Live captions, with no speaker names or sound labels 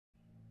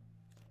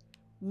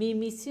Mi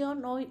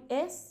misión hoy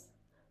es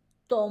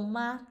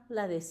tomar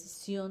la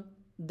decisión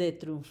de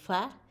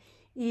triunfar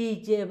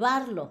y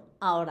llevarlo,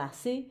 ahora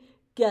sí,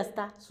 que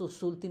hasta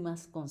sus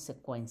últimas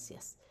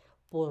consecuencias.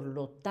 Por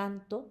lo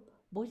tanto,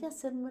 voy a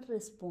hacerme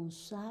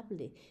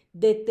responsable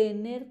de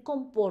tener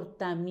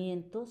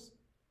comportamientos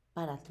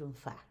para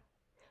triunfar.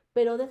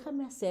 Pero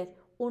déjame hacer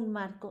un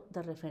marco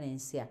de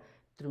referencia.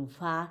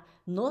 Triunfar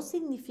no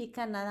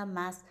significa nada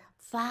más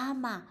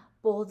fama,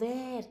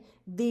 poder,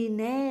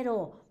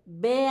 dinero.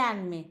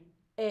 Véanme,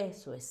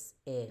 eso es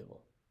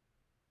ego.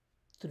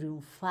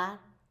 Triunfar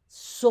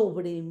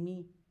sobre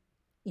mí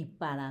y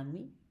para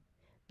mí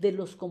de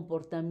los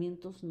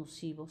comportamientos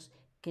nocivos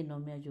que no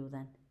me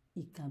ayudan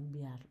y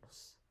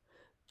cambiarlos.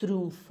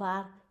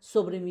 Triunfar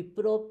sobre mi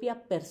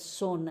propia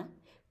persona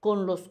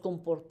con los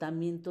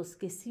comportamientos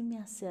que sí me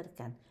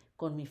acercan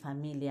con mi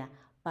familia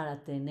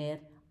para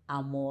tener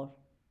amor,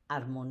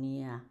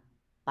 armonía,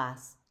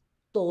 paz,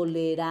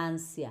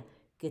 tolerancia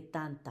que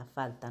tanta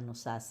falta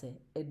nos hace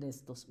en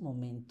estos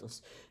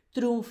momentos.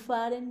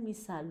 Triunfar en mi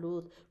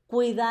salud,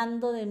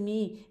 cuidando de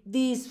mí,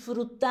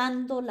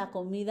 disfrutando la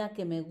comida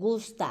que me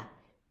gusta,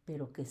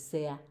 pero que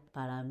sea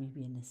para mi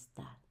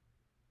bienestar.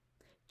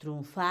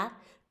 Triunfar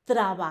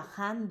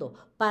trabajando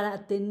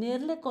para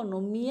tener la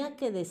economía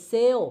que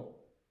deseo,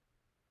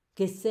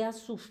 que sea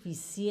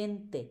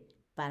suficiente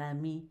para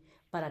mí,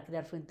 para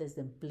crear fuentes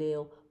de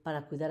empleo,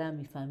 para cuidar a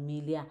mi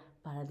familia,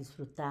 para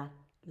disfrutar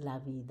la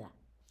vida.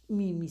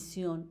 Mi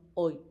misión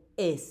hoy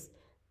es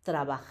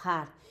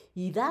trabajar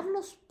y dar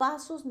los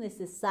pasos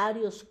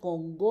necesarios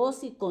con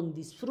gozo y con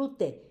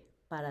disfrute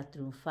para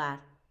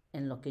triunfar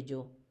en lo que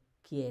yo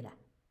quiera,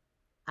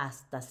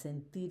 hasta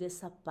sentir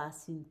esa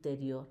paz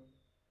interior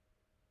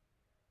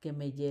que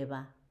me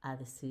lleva a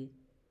decir,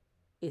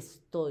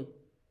 estoy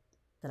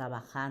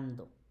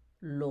trabajando,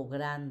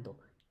 logrando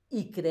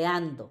y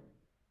creando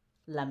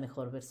la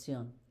mejor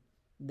versión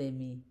de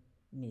mí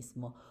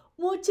mismo.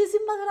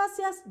 Muchísimas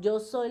gracias. Yo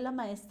soy la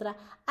maestra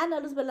Ana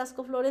Luz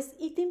Velasco Flores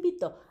y te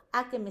invito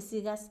a que me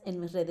sigas en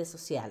mis redes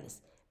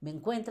sociales. Me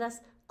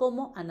encuentras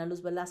como Ana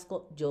Luz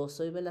Velasco, yo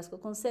soy Velasco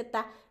con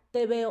Z.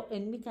 Te veo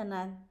en mi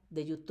canal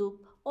de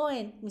YouTube o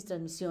en mis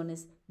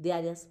transmisiones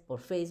diarias por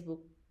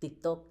Facebook,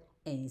 TikTok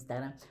e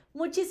Instagram.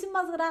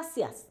 Muchísimas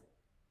gracias.